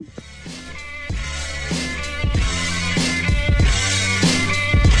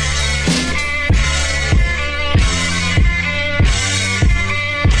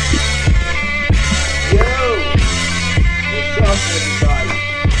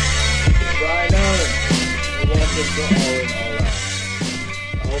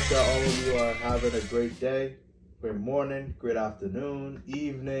that all of you are having a great day, great morning, great afternoon,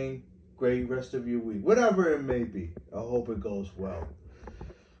 evening, great rest of your week, whatever it may be. I hope it goes well.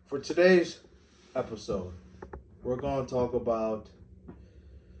 For today's episode, we're going to talk about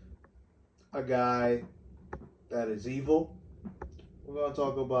a guy that is evil. We're going to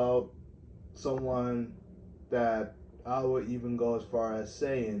talk about someone that I would even go as far as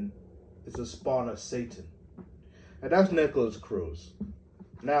saying is a spawn of Satan. And that's Nikolas Cruz.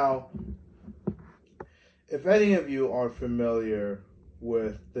 Now, if any of you are familiar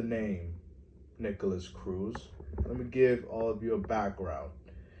with the name Nikolas Cruz, let me give all of you a background.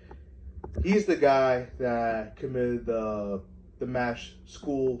 He's the guy that committed the mass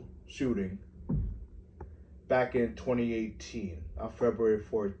school shooting back in 2018 on February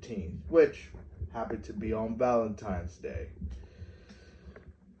 14th, which happened to be on Valentine's Day.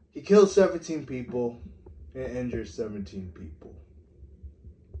 He killed 17 people and injured 17 people.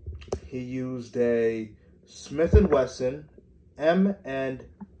 He used a Smith & Wesson M and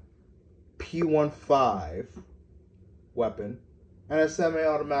P15 weapon and a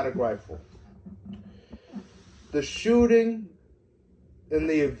semi-automatic rifle. The shooting and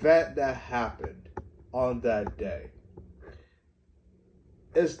the event that happened on that day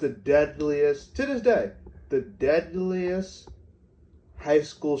is the deadliest, to this day, the deadliest high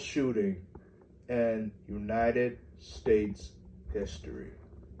school shooting in United States history.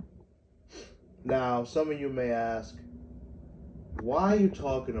 Now, some of you may ask, why are you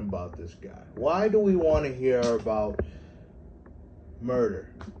talking about this guy? Why do we want to hear about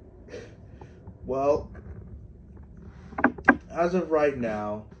murder? Well, as of right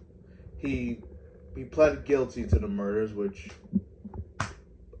now, he pled guilty to the murders, which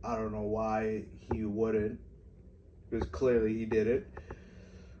I don't know why he wouldn't, because clearly he did it.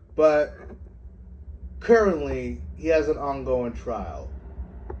 But currently, he has an ongoing trial,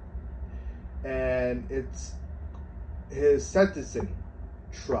 and it's his sentencing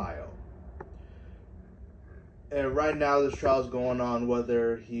trial. And right now, this trial is going on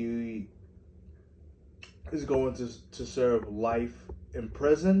whether he is going to serve life in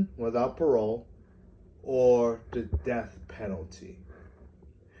prison without parole or the death penalty.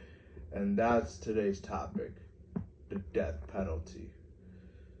 And that's today's topic, the death penalty.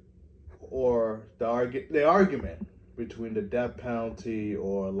 Or the argument between the death penalty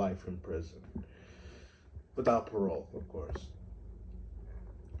or life in prison. Without parole, of course.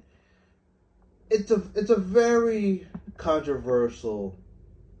 It's a very controversial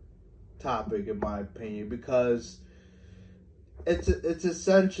topic, in my opinion, because it's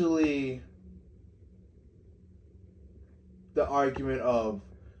essentially the argument of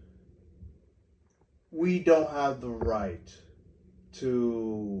we don't have the right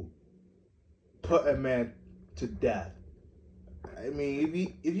to put a man to death. I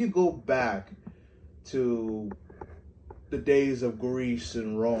mean, if you go back to the days of Greece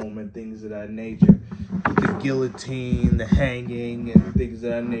and Rome and things of that nature, the guillotine, the hanging, and things of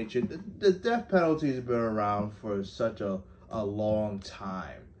that nature, the death penalty has been around for such a long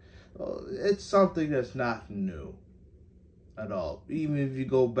time. It's something that's not new at all. Even if you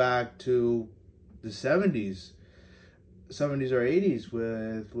go back to the 70s or 80s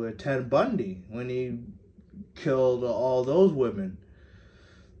with Ted Bundy, when he killed all those women.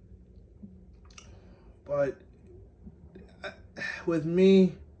 But with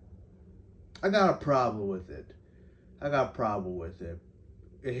me, I got a problem with it. And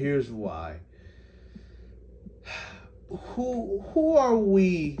here's why. Who are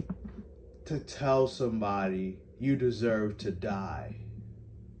we to tell somebody you deserve to die?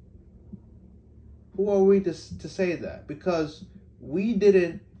 Who are we to say that? Because we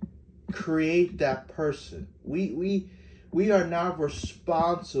didn't create that person. We are not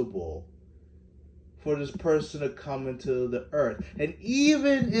responsible for this person to come into the earth. And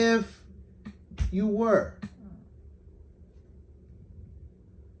even if you were,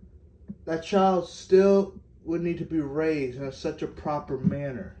 that child still would need to be raised in such a proper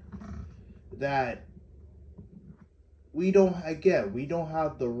manner that we don't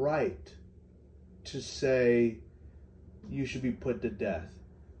have the right to say you should be put to death.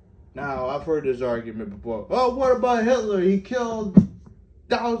 Now, I've heard this argument before. Oh, what about Hitler? He killed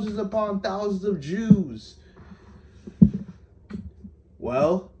thousands upon thousands of Jews.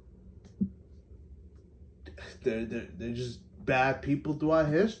 Well, they're just bad people throughout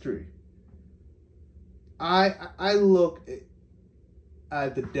history. I look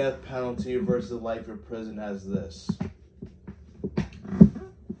at the death penalty versus life in prison as this.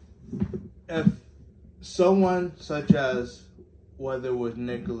 If someone such as, whether it was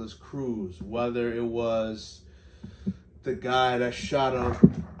Nikolas Cruz, whether it was the guy that shot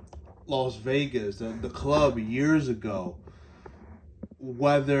Las Vegas, the club years ago,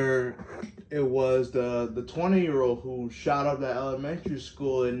 whether it was the 20-year-old who shot up that elementary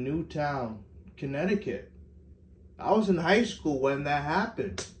school in Newtown, Connecticut. I was in high school when that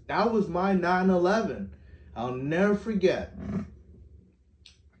happened. That was my 9/11. I'll never forget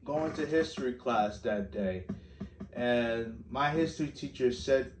going to history class that day, and my history teacher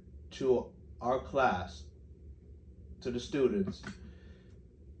said to our class, to the students,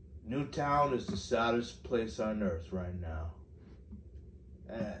 Newtown is the saddest place on earth right now.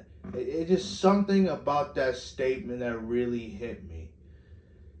 And it just something about that statement that really hit me.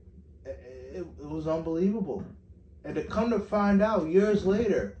 It was unbelievable. And to come to find out years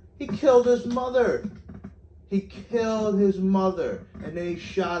later, he killed his mother. He killed his mother. And then he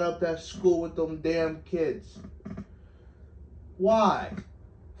shot up that school with them damn kids. Why?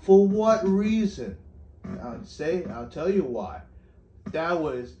 For what reason? I'll tell you why. That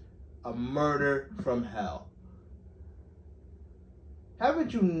was a murder from hell.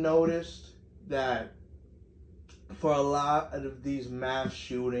 Haven't you noticed that for a lot of these mass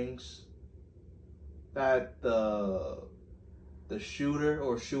shootings, that the shooter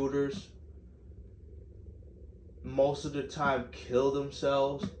or shooters most of the time kill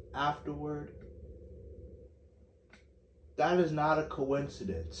themselves afterward? That is not a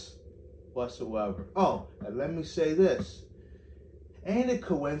coincidence whatsoever. Oh, and let me say this. Ain't it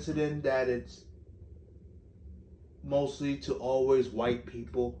coincidence that it's mostly to always white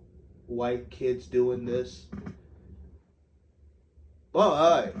people, white kids doing this?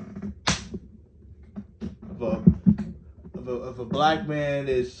 But if a black man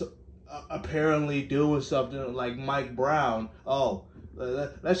is apparently doing something like Mike Brown, oh,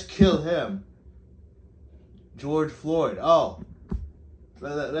 let's kill him. George Floyd, oh,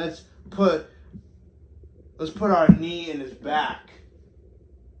 let's put our knee in his back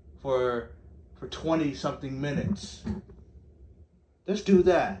for 20 something minutes. Let's do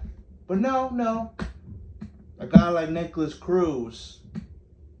that. But no. A guy like Nicholas Cruz,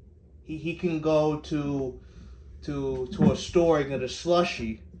 he can go to a store and get a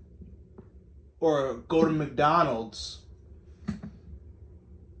slushie, or go to McDonald's,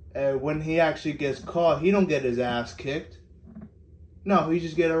 and when he actually gets caught, he don't get his ass kicked. No, he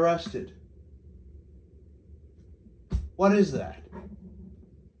just get arrested. What is that?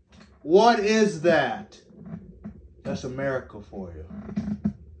 What is that? That's America for you.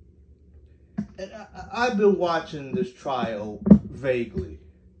 And I've been watching this trial vaguely.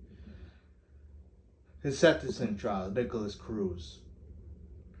 His sentencing trial, Nicholas Cruz.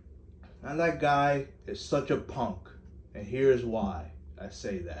 And that guy is such a punk. And here's why I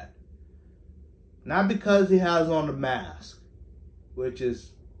say that. Not because he has on a mask, which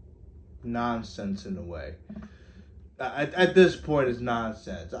is nonsense in a way. At this point, it's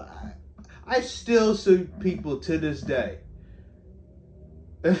nonsense. I still see people to this day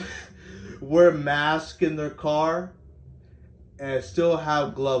wear masks in their car and still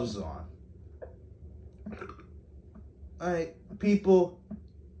have gloves on. Alright, people,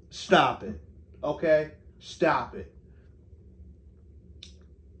 stop it. Okay? Stop it.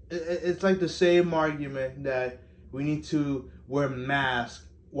 It's like the same argument that we need to wear masks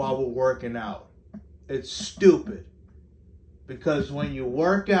while we're working out. It's stupid. Because when you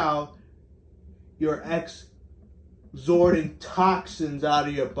work out, you're exerting toxins out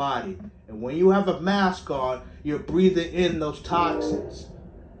of your body. And when you have a mask on, you're breathing in those toxins.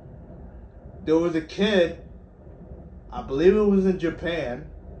 There was a kid, I believe it was in Japan.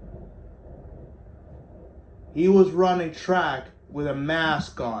 He was running track with a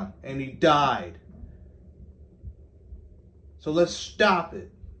mask on and he died. So let's stop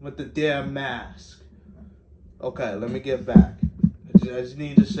it with the damn mask. Okay, let me get back. I just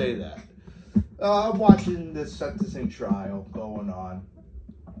need to say that. I'm watching this sentencing trial going on.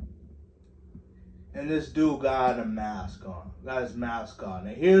 And this dude got a mask on. Got his mask on.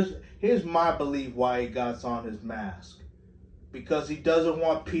 And here's my belief why he got on his mask. Because he doesn't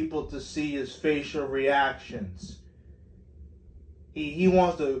want people to see his facial reactions. He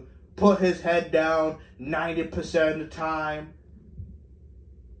wants to put his head down 90% of the time.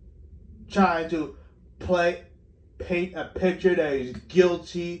 Trying to paint a picture that he's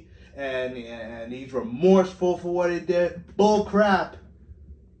guilty and he's remorseful for what he did. Bull crap.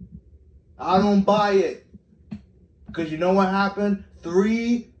 I don't buy it. Because you know what happened?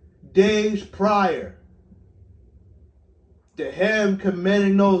 3 days prior to him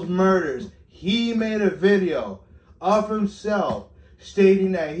committing those murders, he made a video of himself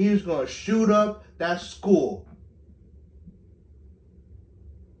stating that he was going to shoot up that school.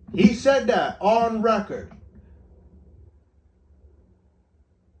 He said that on record.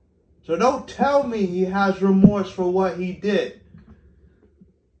 So don't tell me he has remorse for what he did.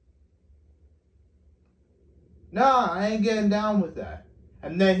 Nah, I ain't getting down with that.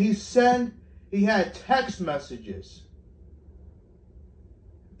 And then he had text messages.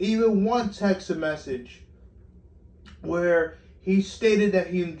 Even one text message where he stated that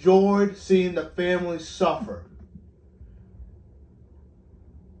he enjoyed seeing the family suffer.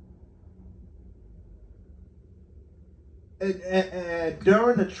 And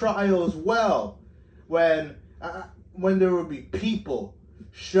during the trial as well, when there would be people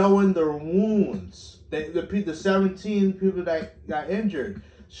showing their wounds, the 17 people that got injured,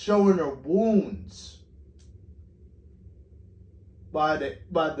 showing their wounds by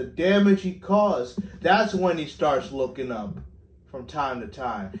the damage he caused, that's when he starts looking up from time to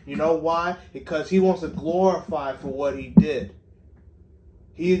time. You know why? Because he wants to glorify for what he did.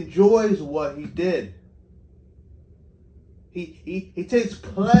 He enjoys what he did. He takes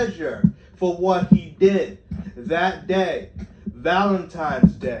pleasure for what he did that day,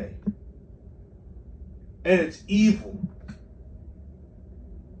 Valentine's Day. And it's evil.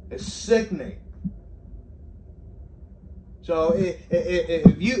 It's sickening. So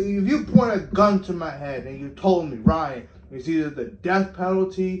if you point a gun to my head and you told me, Ryan, it's either the death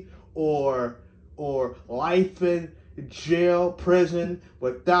penalty or life in jail, prison,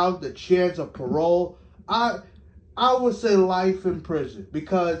 without the chance of parole, I would say life in prison,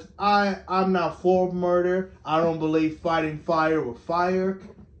 because I'm not for murder. I don't believe fighting fire with fire.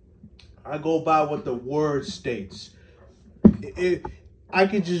 I go by what the word states. I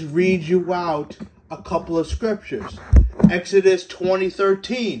could just read you out a couple of scriptures. Exodus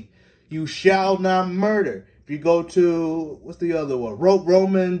 20:13, you shall not murder. If you go to, what's the other one?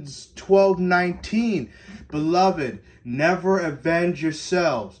 Romans 12:19, beloved, never avenge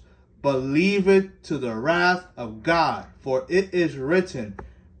yourselves, but leave it to the wrath of God. For it is written,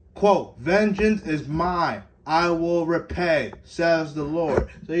 quote, vengeance is mine, I will repay, says the Lord.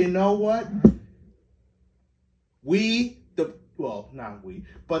 So you know what? Not we,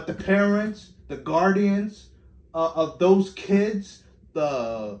 but the parents, the guardians of those kids,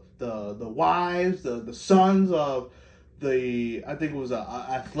 the wives, the sons of I think it was an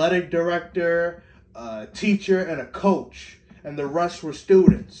athletic director, a teacher, and a coach, and the rest were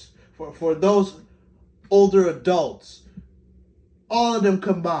students. For those older adults, all of them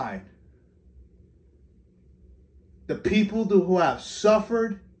combined, the people who have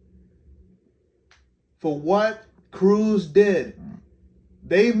suffered for what Cruz did,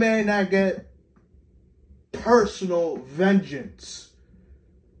 they may not get personal vengeance,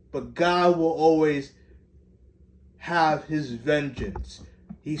 but God will always have his vengeance.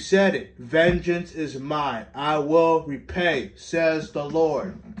 He said it, vengeance is mine, I will repay, says the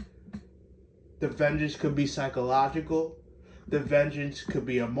Lord. The vengeance could be psychological, the vengeance could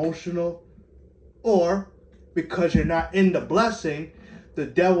be emotional, or because you're not in the blessing, the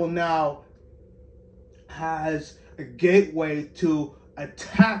devil now has a gateway to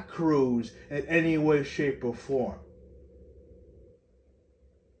attack Cruz in any way, shape, or form.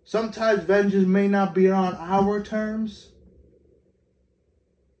 Sometimes vengeance may not be on our terms,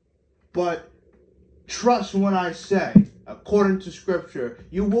 but trust when I say, according to Scripture,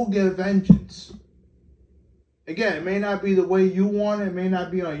 you will get vengeance. Again, it may not be the way you want it, it may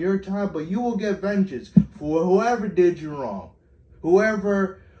not be on your time, but you will get vengeance for whoever did you wrong.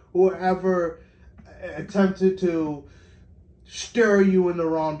 Whoever attempted to steer you in the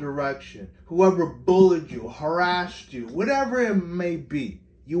wrong direction. Whoever bullied you, harassed you, whatever it may be,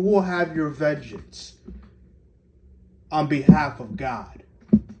 you will have your vengeance on behalf of God.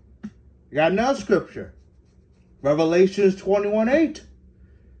 You got another scripture. Revelations 21:8.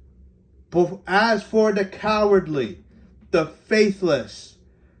 But as for the cowardly, the faithless,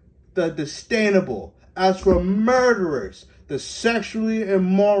 the disdainable, as for murderers, the sexually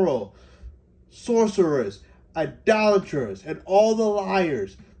immoral, sorcerers, idolaters, and all the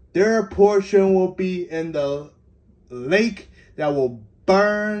liars, their portion will be in the lake that will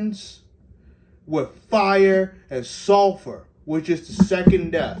burn with fire and sulfur, which is the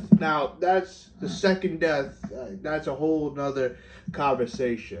second death. Now, that's the second death. That's a whole nother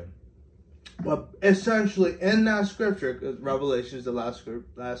conversation. But essentially, in that scripture, because Revelation is the last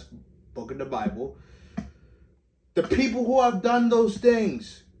book of the Bible, the people who have done those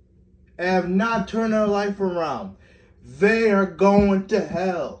things and have not turned their life around, they are going to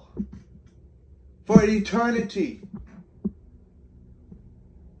hell for eternity.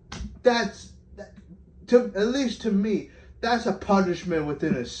 At least to me, that's a punishment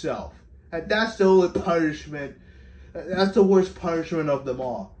within itself. And that's the only punishment, that's the worst punishment of them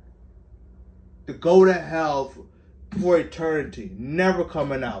all. To go to hell for eternity, never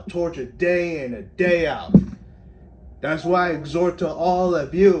coming out, tortured day in and day out. That's why I exhort to all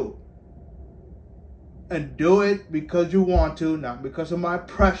of you, and do it because you want to, not because somebody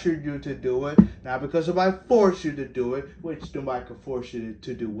pressured you to do it, not because somebody forced you to do it, which nobody can force you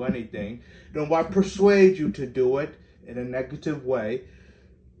to do anything. Nobody persuade you to do it in a negative way.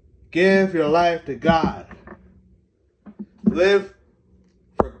 Give your life to God. Live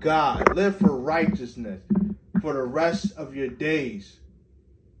for God. Live for righteousness for the rest of your days,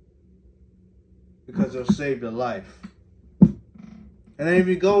 because it'll save your life. And then if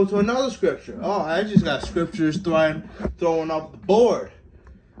you go to another scripture, I just got scriptures throwing off the board.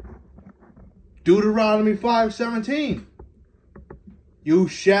 Deuteronomy 5:17. You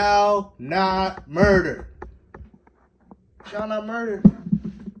shall not murder. Shall not murder.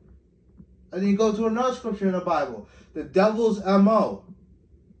 And then you go to another scripture in the Bible. The devil's MO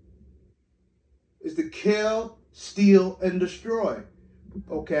is to kill, steal, and destroy.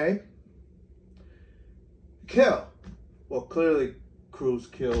 Okay? Kill. Well, clearly Cruz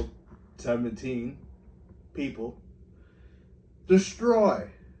killed 17 people. Destroy.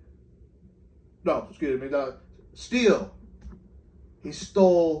 No, excuse me. Steal. He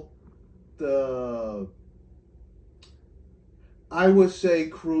stole I would say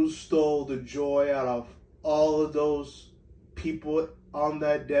Cruz stole the joy out of all of those people on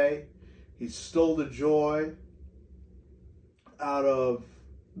that day. He stole the joy out of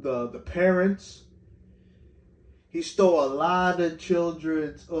the parents. He stole a lot of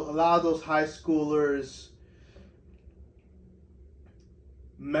those high schoolers'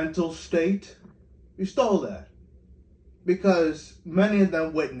 mental state. He stole that. Because many of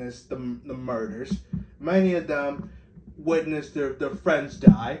them witnessed the murders. Many of them witnessed their friends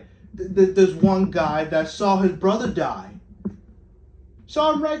die. There's one guy that saw his brother die.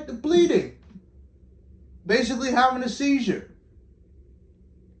 Saw him right there bleeding. Basically having a seizure.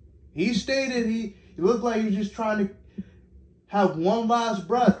 He stated he looked like he was just trying to have one last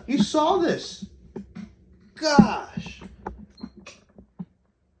breath. He saw this. Gosh.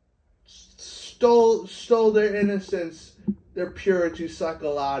 Stole their innocence, their purity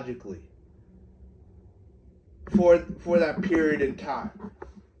psychologically. For that period in time.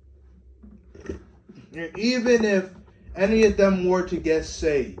 And even if any of them were to get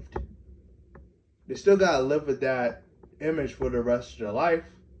saved, they still gotta live with that image for the rest of their life.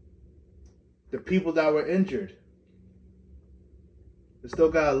 The people that were injured, they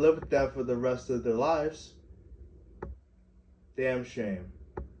still gotta live with that for the rest of their lives. Damn shame.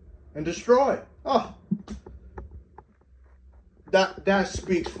 And destroy. That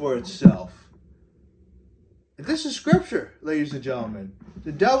speaks for itself. This is scripture, ladies and gentlemen.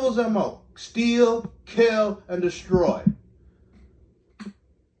 The devil's MO. Steal, kill, and destroy.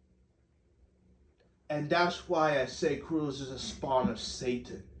 And that's why I say Cruz is a spawn of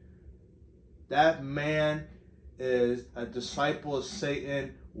Satan. That man is a disciple of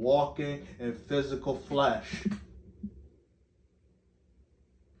Satan walking in physical flesh.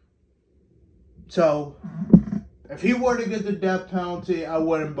 So, if he were to get the death penalty, I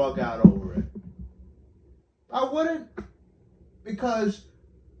wouldn't bug out over it. I wouldn't, because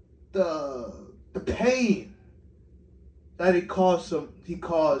the pain that he caused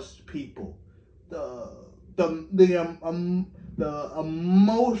people, the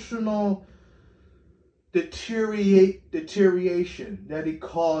emotional deterioration that he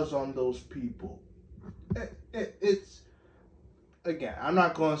caused on those people. It's, again, I'm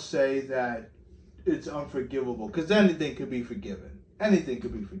not going to say that it's unforgivable, because anything could be forgiven. Anything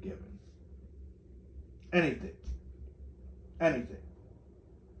could be forgiven. Anything.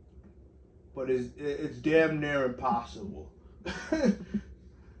 But it's damn near impossible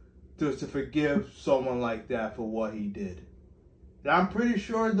to forgive someone like that for what he did. And I'm pretty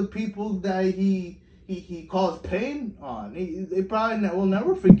sure the people that he caused pain on, they probably will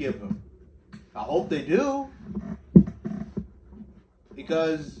never forgive him. I hope they do.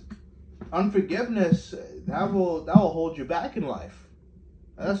 Because unforgiveness, that will hold you back in life.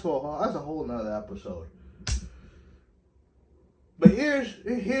 That's a whole nother episode. But here's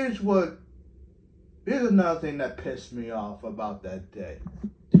another thing that pissed me off about that day.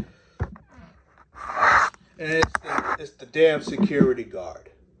 And it's the damn security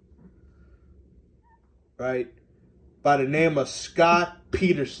guard. Right? By the name of Scott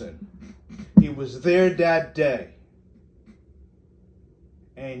Peterson. He was there that day.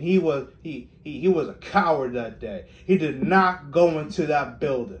 And he was a coward that day. He did not go into that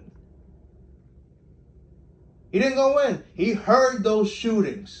building. He didn't go in. He heard those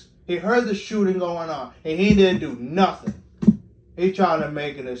shootings. He heard the shooting going on. And he didn't do nothing. He trying to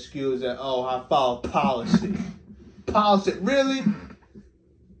make an excuse that, I followed policy. policy. Really?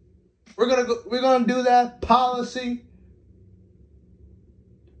 We're gonna do that policy?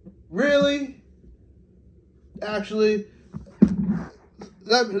 Really? Actually,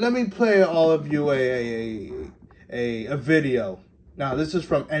 let me play all of you a video. Now, this is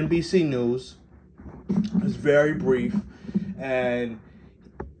from NBC News. It's very brief, and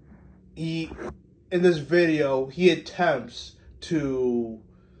in this video, he attempts to,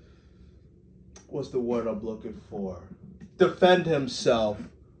 what's the word I'm looking for? Defend himself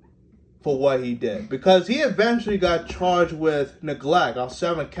for what he did. Because he eventually got charged with neglect on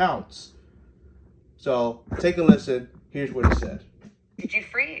 7 counts. So, take a listen. Here's what he said. Did you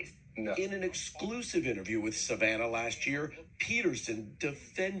freeze? No. In an exclusive interview with Savannah last year, Peterson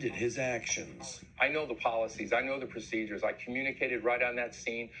defended his actions. I know the policies. I know the procedures. I communicated right on that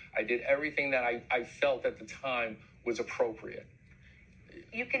scene. I did everything that I felt at the time was appropriate.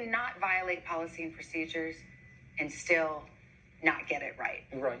 You cannot violate policy and procedures and still not get it right.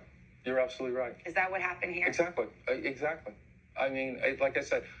 Right. You're absolutely right. Is that what happened here? Exactly. Exactly. I mean, like I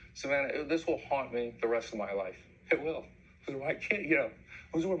said, Savannah, this will haunt me the rest of my life. It will. Because my kid,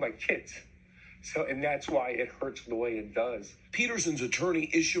 those were my kids. So, and that's why it hurts the way it does. Peterson's attorney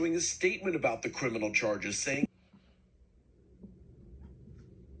issuing a statement about the criminal charges, saying,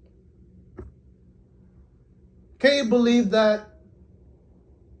 Can you believe that?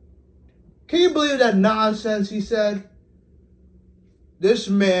 Can you believe that nonsense he said? This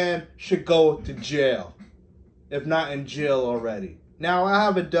man should go to jail, if not in jail already. Now, I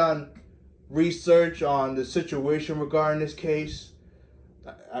haven't done research on the situation regarding this case.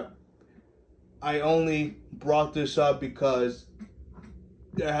 I only brought this up because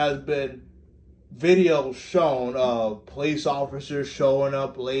there has been videos shown of police officers showing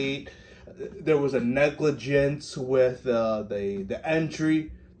up late. There was a negligence with the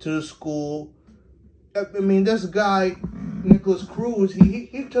entry to the school. I mean, this guy, Nikolas Cruz,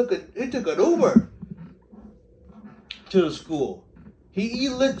 he took an Uber to the school. He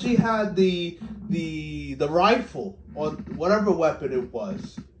literally had the rifle or whatever weapon it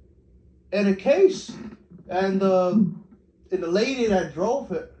was in a case, and the lady that drove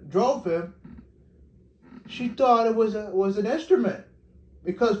him, she thought it was an instrument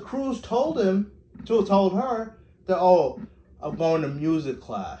because Cruz told her that, oh, I'm going to music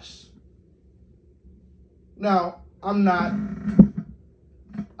class. Now, I'll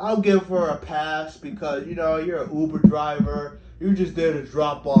give her a pass because, you're an Uber driver. You're just there to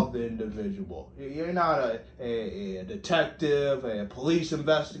drop off the individual. You're not a detective, a police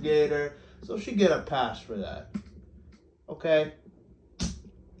investigator. So she get a pass for that. Okay?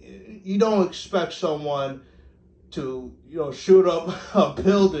 You don't expect someone to, shoot up a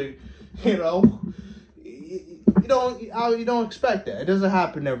building, You don't expect that. It doesn't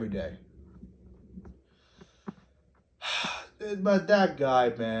happen every day. But that guy,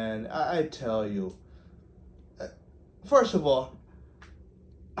 man, I tell you. First of all,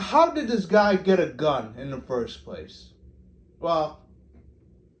 how did this guy get a gun in the first place? Well,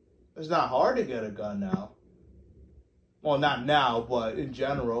 it's not hard to get a gun now. Well, not now, but in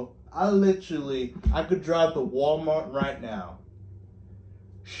general. I could drive to Walmart right now,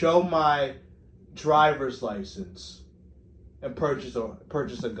 show my driver's license, and purchase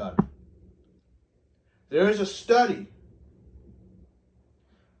a gun. There is a study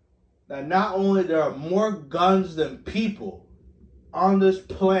that not only there are more guns than people on this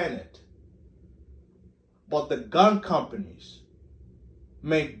planet, but the gun companies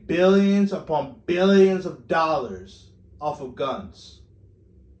make billions upon billions of dollars off of guns.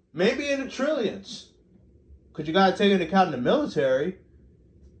 Maybe in the trillions. Because you got to take into account the military.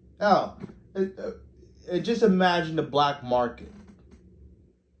 Now, just imagine the black market.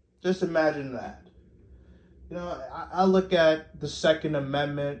 Just imagine that. I look at the Second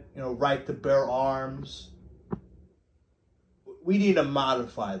Amendment, right to bear arms. We need to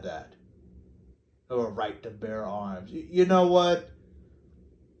modify that. Or right to bear arms. You know what?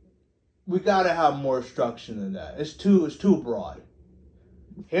 We got to have more structure than that. It's too broad.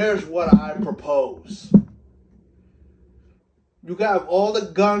 Here's what I propose. You can have all the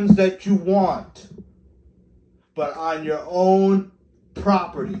guns that you want, but on your own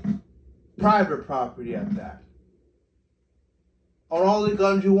property. Private property at that. On all the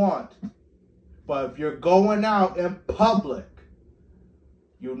guns you want. But if you're going out in public,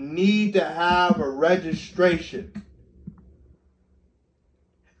 you need to have a registration.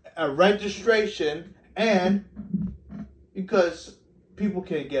 A registration, and because people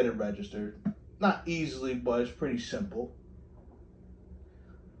can't get it registered. Not easily, but it's pretty simple.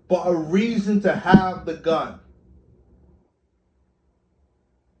 But a reason to have the gun.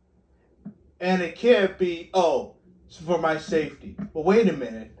 And it can't be, for my safety. But wait a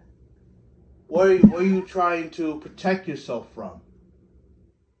minute. What are you trying to protect yourself from?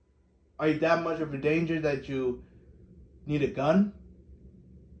 Are you that much of a danger that you need a gun?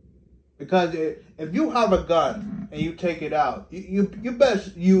 Because if you have a gun and you take it out, you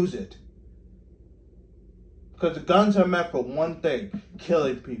best use it. Because the guns are meant for one thing: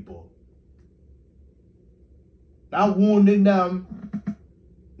 killing people. Not wounding them,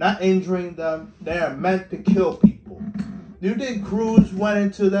 not injuring them. They are meant to kill people. You think Cruz went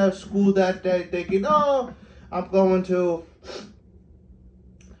into that school that day thinking, oh, I'm going to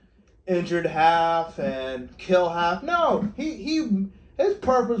injure half and kill half? No, his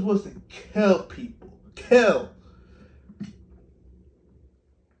purpose was to kill people. Kill.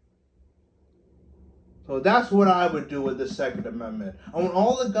 So that's what I would do with the Second Amendment. Own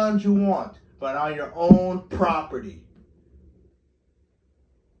all the guns you want, but on your own property.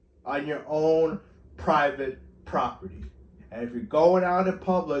 On your own private property. And if you're going out in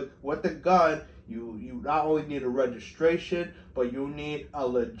public with a gun, you not only need a registration, but you need a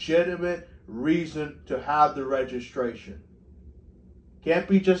legitimate reason to have the registration. Can't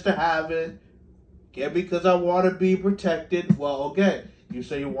be just to have it. Can't be because I want to be protected. Well, okay, you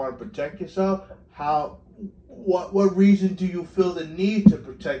say you want to protect yourself. What reason do you feel the need to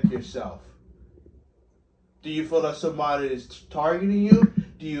protect yourself? Do you feel that somebody is targeting you?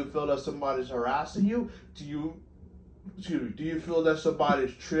 Do you feel that somebody is harassing you? Do you feel that somebody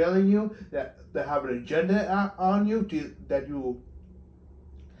is trailing you? That they have an agenda on you? That you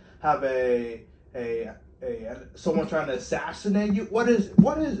have a someone trying to assassinate you? What is it?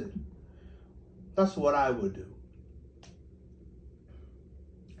 What is it? That's what I would do.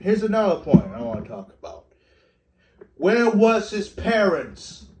 Here's another point I want to talk about. Where was his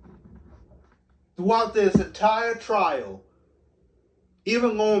parents throughout this entire trial?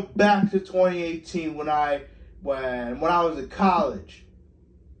 Even going back to 2018 when I was in college.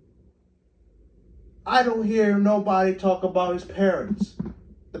 I don't hear nobody talk about his parents,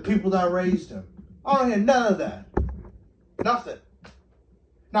 the people that raised him. I don't hear none of that. Nothing.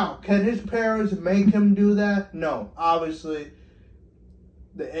 Now, can his parents make him do that? No. Obviously,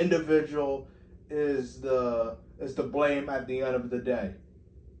 the individual is the blame at the end of the day.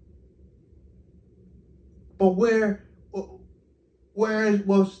 But where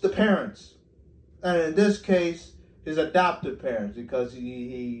was the parents? And in this case, his adopted parents, because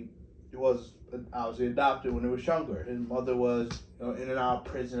he was obviously adopted when he was younger. His mother was in and out of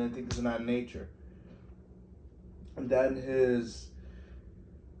prison, I think it's in that nature. And then his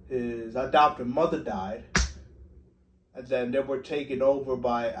adopted mother died. And then they were taken over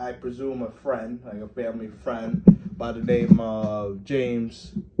by, I presume, a friend, like a family friend, by the name of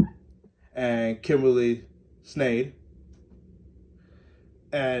James and Kimberly Snade.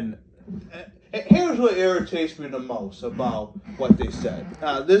 And here's what irritates me the most about what they said.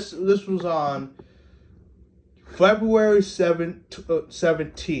 This was on February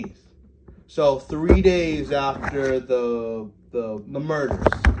 17th. So 3 days after the murders.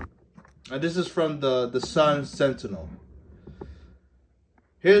 And this is from the Sun Sentinel.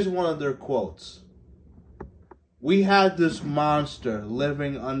 Here's one of their quotes. "We had this monster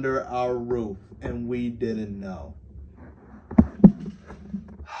living under our roof and we didn't know."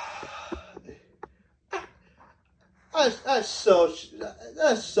 That's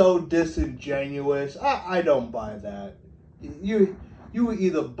so disingenuous. I don't buy that. You were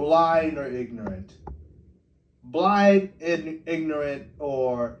either blind or ignorant. Blind, ignorant,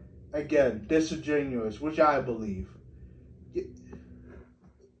 or again disingenuous, which I believe.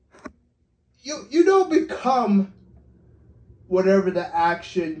 You don't become whatever the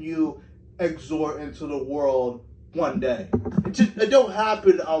action you exhort into the world one day. It don't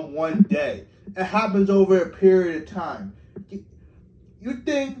happen on one day. It happens over a period of time. You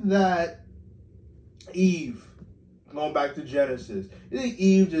think that Eve, going back to Genesis, you think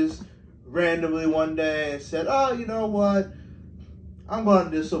Eve just randomly one day and said, oh, you know what? I'm going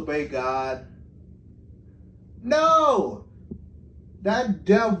to disobey God. No! That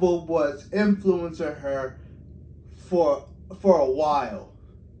devil was influencing her for a while.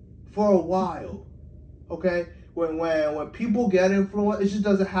 For a while. Okay? When people get influenced, it just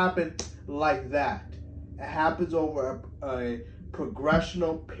doesn't happen like that. It happens over a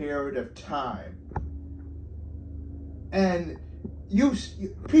progressional period of time. And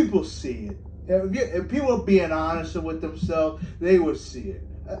people see it. If people are being honest with themselves, they will see it.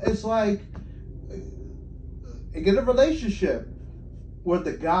 It's like, get a relationship with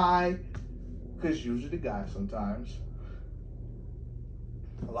the guy, because usually the guy sometimes,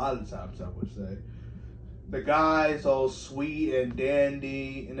 a lot of the times I would say, the guy's all sweet and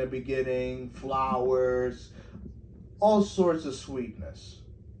dandy in the beginning, flowers, all sorts of sweetness.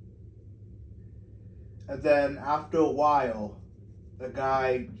 And then after a while, the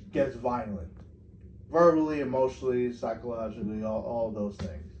guy gets violent. Verbally, emotionally, psychologically, all those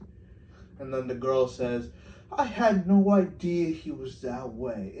things. And then the girl says, I had no idea he was that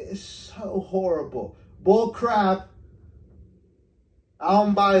way. It's so horrible. Bull crap. I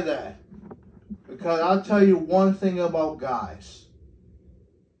don't buy that. Because I'll tell you one thing about guys.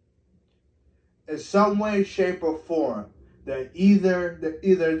 In some way, shape, or form, they're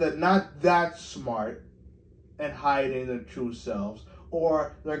either not that smart and hiding their true selves,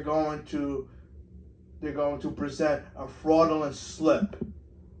 or they're going to present a fraudulent slip.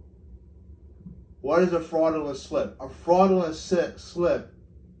 What is a fraudulent slip? A fraudulent slip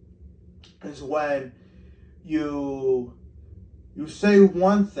is when you say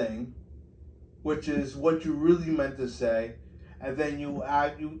one thing, which is what you really meant to say, and then you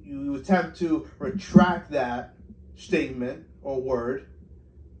attempt to retract that statement or word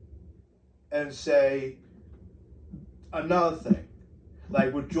and say another thing.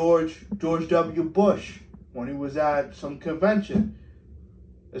 Like with George W. Bush, when he was at some convention,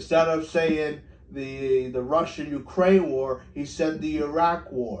 instead of saying the Russian-Ukraine war, he said the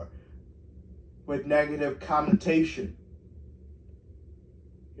Iraq war with negative connotation.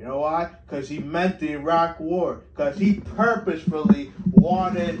 You know why? Because he meant the Iraq war. Because he purposefully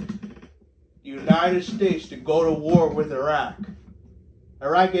wanted the United States to go to war with Iraq.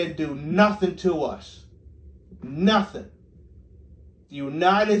 Iraq didn't do nothing to us. Nothing. The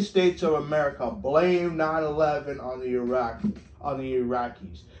United States of America blamed 9/11 on the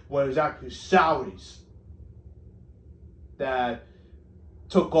Iraqis, when it was actually Saudis that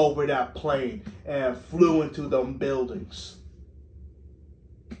took over that plane and flew into them buildings.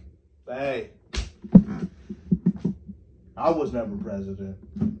 But hey, I was never president.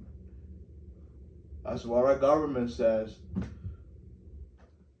 That's what our government says.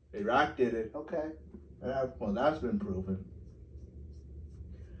 Iraq did it. Okay. Well, that's been proven.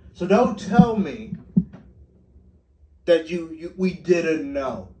 So don't tell me that we didn't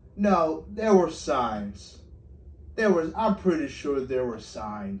know. No, there were signs. I'm pretty sure there were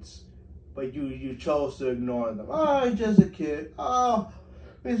signs. But you chose to ignore them. Oh, he's just a kid. Oh,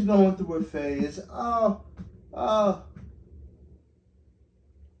 he's going through a phase. Oh.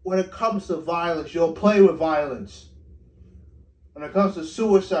 When it comes to violence, you'll play with violence. When it comes to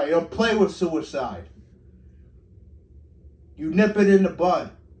suicide, you'll play with suicide. You nip it in the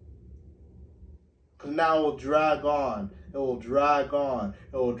bud. Because now it will drag on. It will drag on.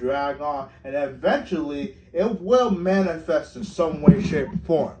 It will drag on. And eventually, it will manifest in some way, shape, or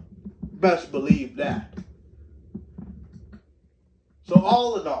form. Best believe that. So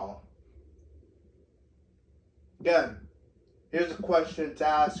all in all, again, here's a question to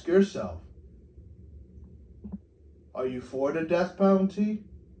ask yourself. Are you for the death penalty?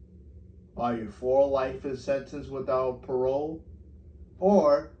 Are you for life in sentence without parole?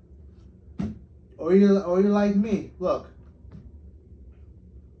 Or you like me? Look,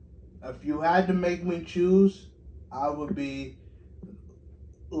 if you had to make me choose, I would be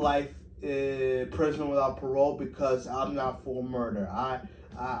life in prison without parole, because I'm not for murder.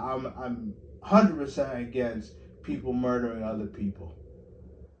 I'm 100% against people murdering other people.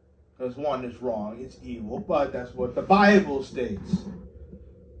 Because one, it's wrong, it's evil, but that's what the Bible states.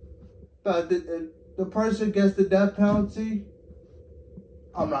 But the person gets the death penalty,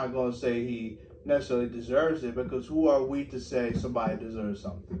 I'm not going to say he necessarily deserves it, because who are we to say somebody deserves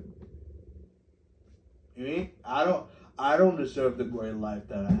something? You mean? I don't deserve the great life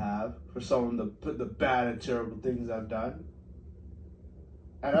that I have for some of the bad and terrible things I've done.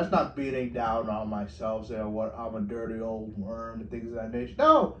 And that's not beating down on myself, saying what I'm a dirty old worm and things of that nature.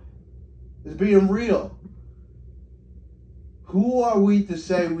 No, it's being real. Who are we to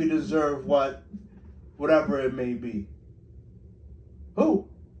say we deserve whatever it may be? Who?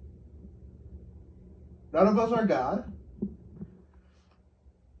 None of us are God.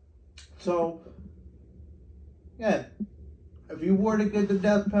 So, yeah, if you were to get the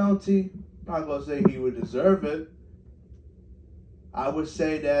death penalty, I'm not going to say he would deserve it. I would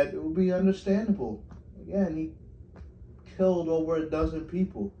say that it would be understandable. Again, he killed over a dozen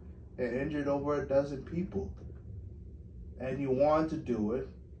people and injured over a dozen people. And he wanted to do it.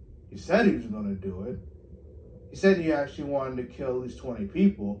 He said he was going to do it. He said he actually wanted to kill at least 20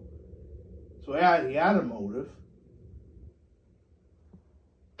 people. So he had a motive.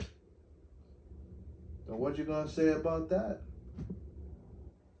 So what you going to say about that?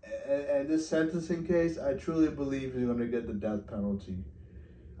 And this sentencing case, I truly believe he's going to get the death penalty.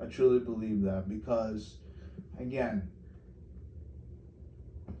 I truly believe that, because, again,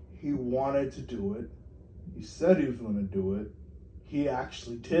 he wanted to do it. He said he was going to do it. He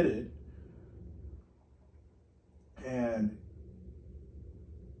actually did it. And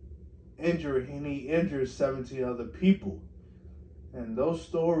he injured 17 other people. And those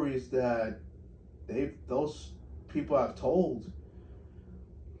stories that those people have told,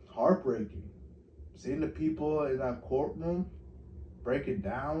 heartbreaking. Seeing the people in that courtroom break it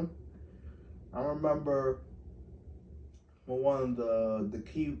down. I remember when one of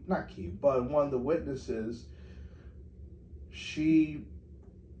one of the witnesses, she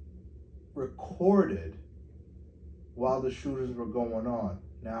recorded while the shootings were going on.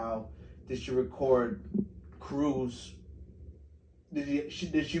 Now, did she record Cruz? Did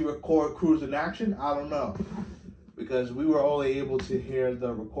she record Cruz in action? I don't know, because we were only able to hear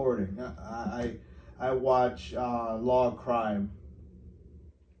the recording. I watch Law and Crime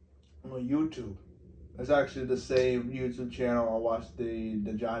on YouTube. It's actually the same YouTube channel I watched the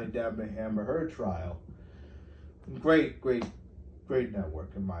Johnny Depp and Amber Heard trial. Great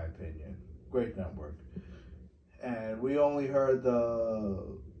network, in my opinion. Great network. And we only heard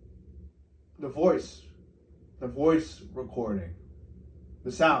the voice recording,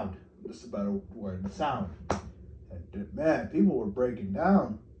 the sound. This is a better word, the sound. And man, people were breaking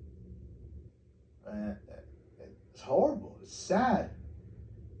down. And it's horrible. It's sad.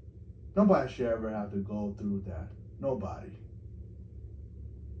 Nobody should ever have to go through that. Nobody.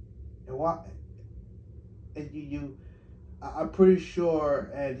 And why? And I'm pretty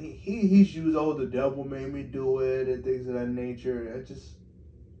sure, and he's used, oh, the devil made me do it, and things of that nature.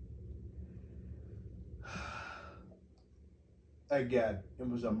 Again, it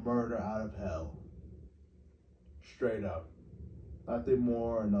was a murder out of hell. Straight up. Nothing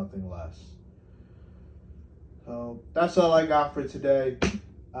more, nothing less. So that's all I got for today. If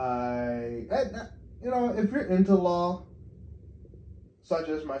you're into law, such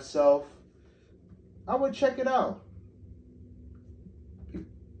as myself, I would check it out.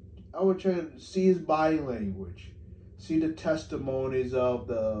 I would try to see his body language, see the testimonies of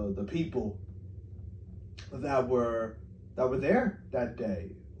the people that were there that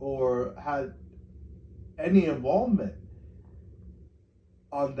day or had any involvement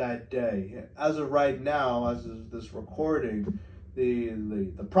on that day. As of right now, as of this recording,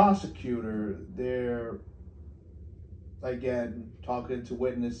 the prosecutor, they're again talking to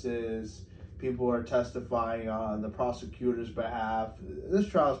witnesses. People are testifying on the prosecutor's behalf. This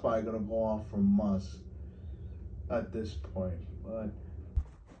trial is probably going to go on for months at this point.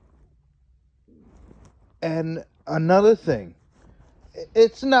 And another thing,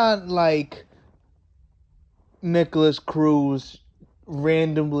 it's not like Nikolas Cruz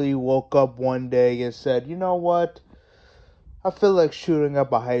randomly woke up one day and said, you know what? I feel like shooting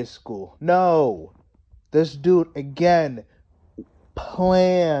up a high school. No. This dude, again,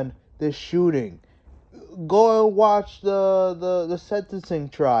 planned the shooting. Go and watch the sentencing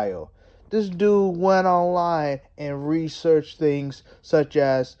trial. This dude went online and researched things such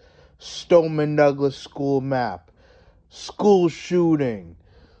as Stoneman Douglas school map, school shooting,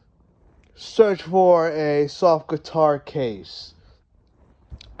 search for a soft guitar case,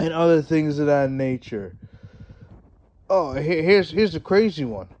 and other things of that nature. Oh, here's the crazy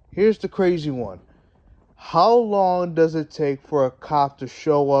one. Here's the crazy one. How long does it take for a cop to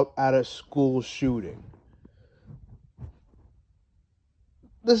show up at a school shooting?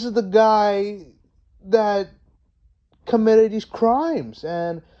 This is the guy that committed these crimes.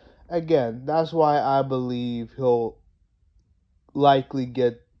 And again, that's why I believe he'll likely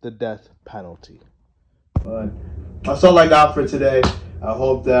get the death penalty. But that's all I got for today. I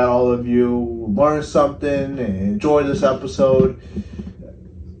hope that all of you learned something and enjoyed this episode.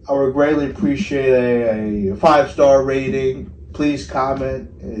 I would greatly appreciate a 5-star rating. Please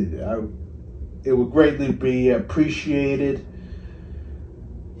comment. It would greatly be appreciated.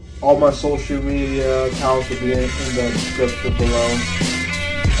 All my social media accounts will be in the description below.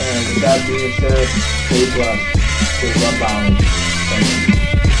 And with that being said, stay blessed. Stay well balanced. Thank you.